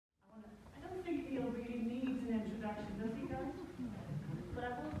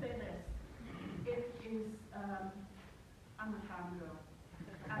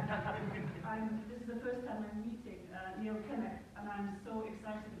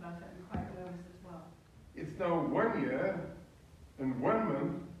now 1 year and 1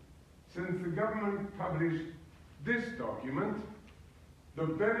 month since the government published this document, The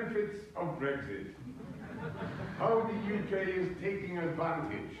Benefits of Brexit. How the UK is taking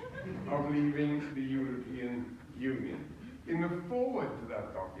advantage of leaving the European Union. In the foreword to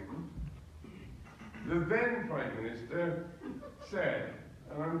that document, the then Prime Minister said,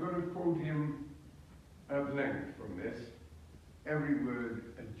 and I'm going to quote him at length from this, every word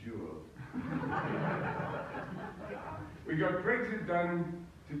a jewel. We got Brexit done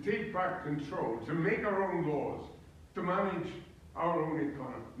to take back control, to make our own laws, to manage our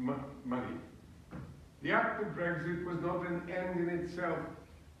own money. The act of Brexit was not an end in itself,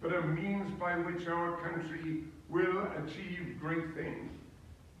 but a means by which our country will achieve great things.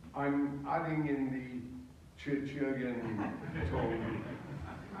 I'm adding in the Churchillian tone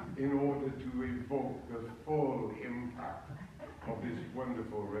in order to evoke the full impact of this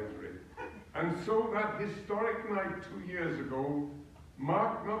wonderful rhetoric. And so that historic night 2 years ago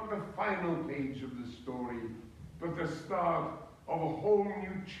marked not the final page of the story, but the start of a whole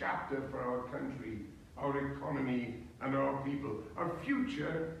new chapter for our country, our economy, and our people. A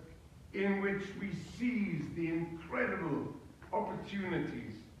future in which we seize the incredible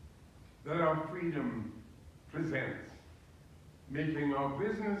opportunities that our freedom presents, making our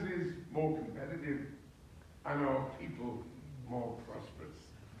businesses more competitive and our people more prosperous.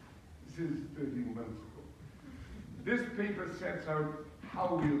 This is 13 months ago. This paper sets out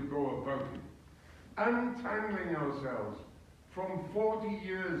how we'll go about it, untangling ourselves from 40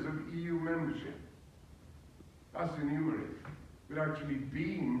 years of EU membership. That's enumerated, with actually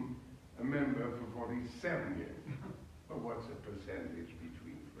being a member for 47 years. But what's a percentage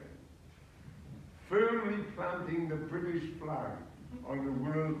between friends? Firmly planting the British flag on the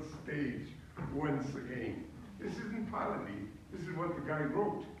world stage once again. This isn't parody, this is what the guy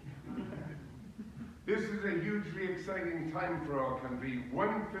wrote. This is a hugely exciting time for our country,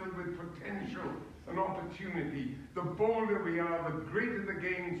 one filled with potential and opportunity. The bolder we are, the greater the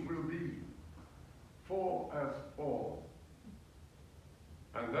gains will be for us all.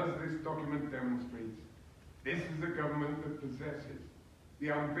 And as this document demonstrates, this is a government that possesses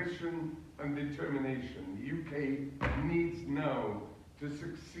the ambition and determination the UK needs now to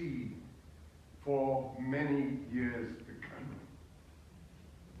succeed for many years to come.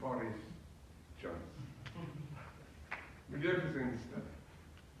 Boris Johnson. Magnificent stuff.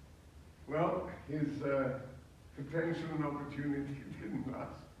 Well, his potential and opportunity didn't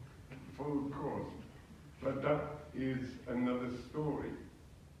last full course, but that is another story.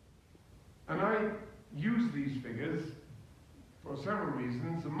 And I use these figures for several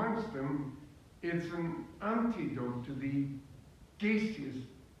reasons. Amongst them, it's an antidote to the gaseous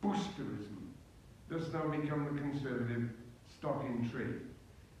boosterism that's now become the Conservative stock in trade.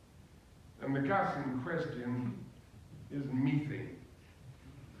 And the gas in question is methane.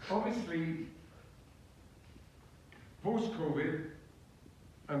 Obviously, post-COVID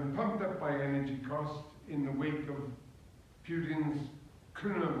and pumped up by energy costs in the wake of Putin's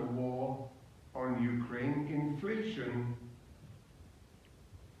criminal war on Ukraine, inflation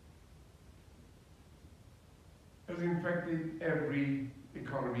has infected every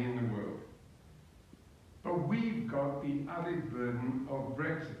economy in the world. But we've got the added burden of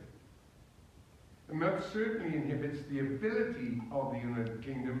Brexit. And that certainly inhibits the ability of the United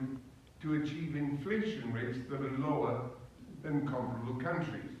Kingdom to achieve inflation rates that are lower than comparable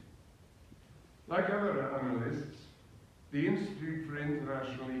countries. Like other analysts, the Institute for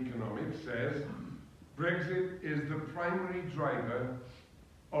International Economics says Brexit is the primary driver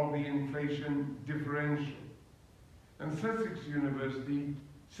of the inflation differential. And Sussex University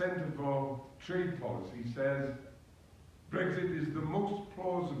Centre for Trade Policy says Brexit is the most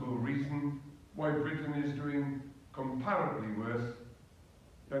plausible reason why Britain is doing comparably worse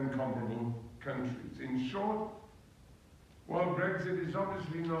than comparable countries. In short, while Brexit is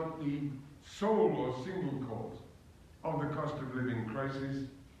obviously not the sole or single cause of the cost of living crisis,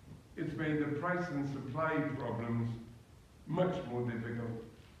 it's made the price and supply problems much more difficult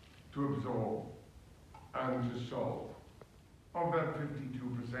to absorb and to solve. Of that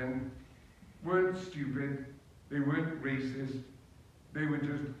 52% weren't stupid, they weren't racist, they were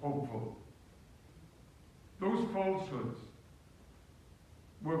just hopeful. Those falsehoods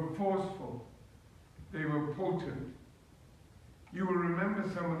were forceful, they were potent. You will remember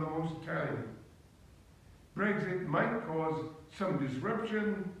some of the most telling. Brexit might cause some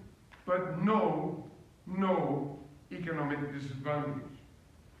disruption, but no economic disadvantage.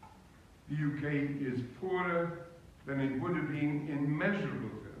 The UK is poorer than it would have been in measurable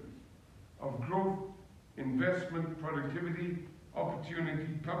terms of growth, investment, productivity,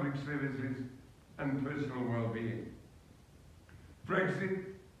 opportunity, public services, and personal well-being. Brexit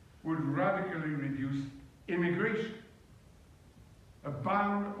would radically reduce immigration. A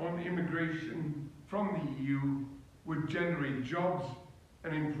ban on immigration from the EU would generate jobs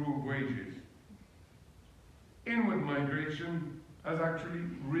and improve wages. Inward migration has actually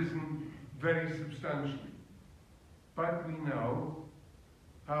risen very substantially, but we now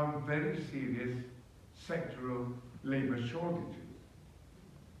have very serious sectoral labour shortages.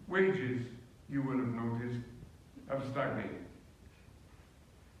 Wages, you will have noticed, have stagnated.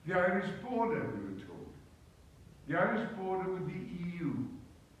 The Irish border, we were told. The Irish border with the EU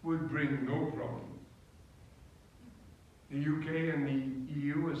would bring no problems. The UK and the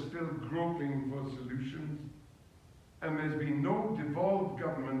EU are still groping for solutions, and there's been no devolved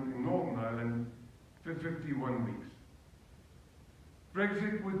government in Northern Ireland for 51 weeks.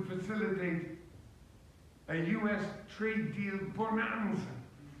 Brexit would facilitate a US trade deal bonanza.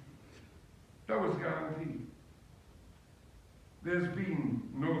 That was guaranteed. There's been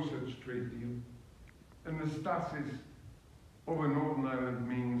no such trade deal, and the stasis over Northern Ireland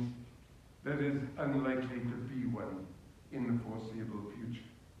means that it is unlikely to be one in the foreseeable future.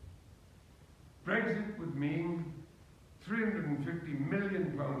 Brexit would mean £350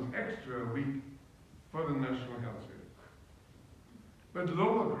 million extra a week for the National Health Service. But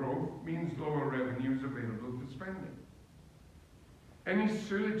lower growth means lower revenues available for spending. Any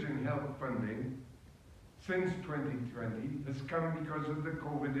surge in health funding since 2020 has come because of the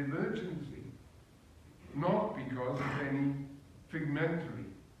COVID emergency, not because of any fragmentary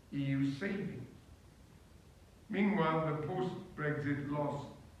EU savings. Meanwhile, the post-Brexit loss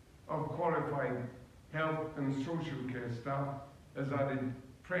of qualified health and social care staff has added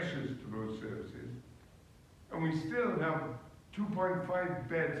pressures to those services, and we still have 2.5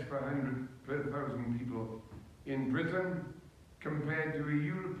 beds per 1,000 people in Britain, compared to a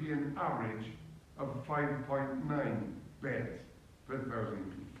European average of 5.9 beds per 1,000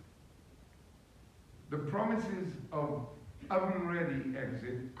 people. The promises of oven-ready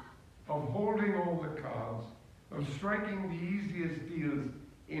exit, of holding all the cards, of striking the easiest deals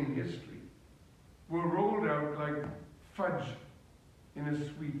in history, were rolled out like fudge in a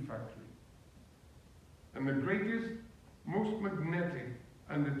sweet factory. And the greatest, most magnetic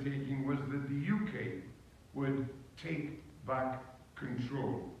undertaking was that the UK would take back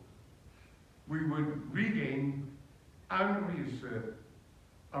control. We would regain and reassert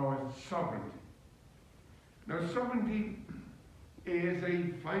our sovereignty. Now, sovereignty is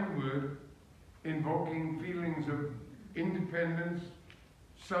a fine word invoking feelings of independence,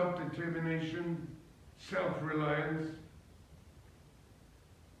 self-determination, self-reliance.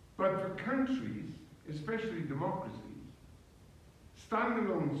 But for countries, especially democracies,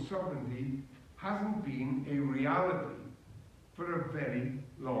 standalone sovereignty hasn't been a reality for a very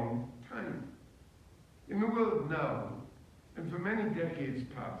long time. In the world now, and for many decades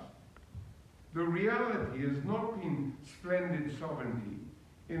past, the reality has not been splendid sovereignty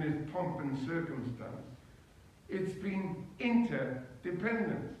in its pomp and circumstance. It's been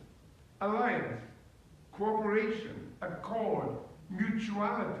interdependence, alliance, cooperation, accord,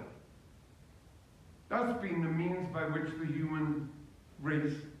 mutuality. That's been the means by which the human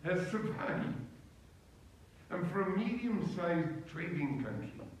race has survived. And for a medium-sized trading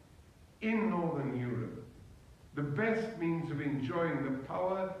country in Northern Europe, the best means of enjoying the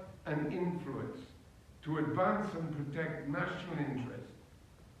power and influence to advance and protect national interests,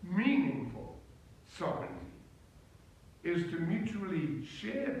 meaningful sovereignty, is to mutually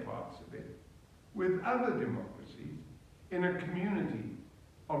share parts of it with other democracies in a community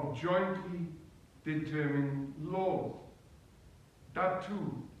of jointly determined laws. That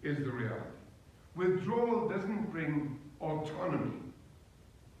too is the reality. Withdrawal doesn't bring autonomy.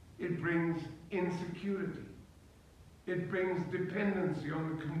 It brings insecurity. It brings dependency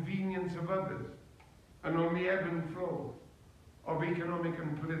on the convenience of others and on the ebb and flow of economic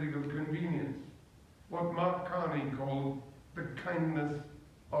and political convenience, what Mark Carney called the kindness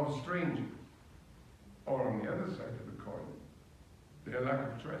of strangers, or on the other side of the coin, their lack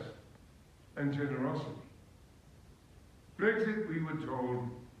of trust and generosity. Brexit, we were told,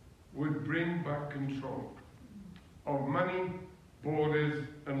 would bring back control of money, borders,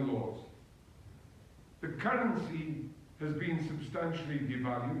 and laws. The currency has been substantially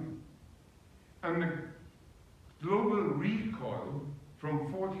devalued, and the global recoil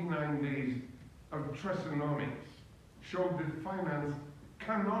from 49 days of Trussonomics showed that finance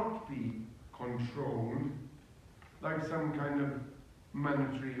cannot be controlled like some kind of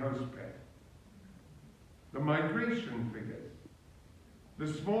monetary house pet. The migration figures, the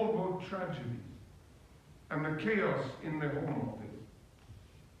small boat tragedies, and the chaos in the Home Office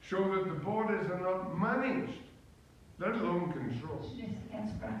show that the borders are not managed, let alone controlled.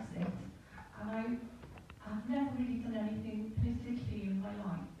 Against Brexit, and I've never really done anything politically in my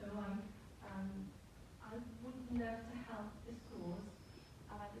life, though I would love to help this cause,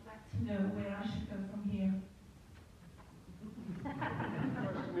 and I would like to know where I should go from here.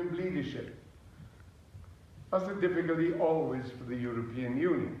 Question of leadership. That's a difficulty always for the European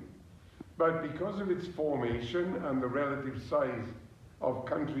Union. But because of its formation and the relative size of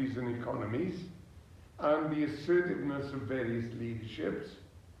countries and economies, and the assertiveness of various leaderships,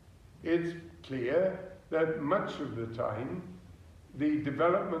 it's clear that much of the time, the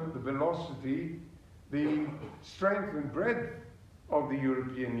development, the velocity, the strength and breadth of the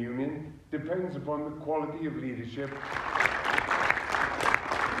European Union depends upon the quality of leadership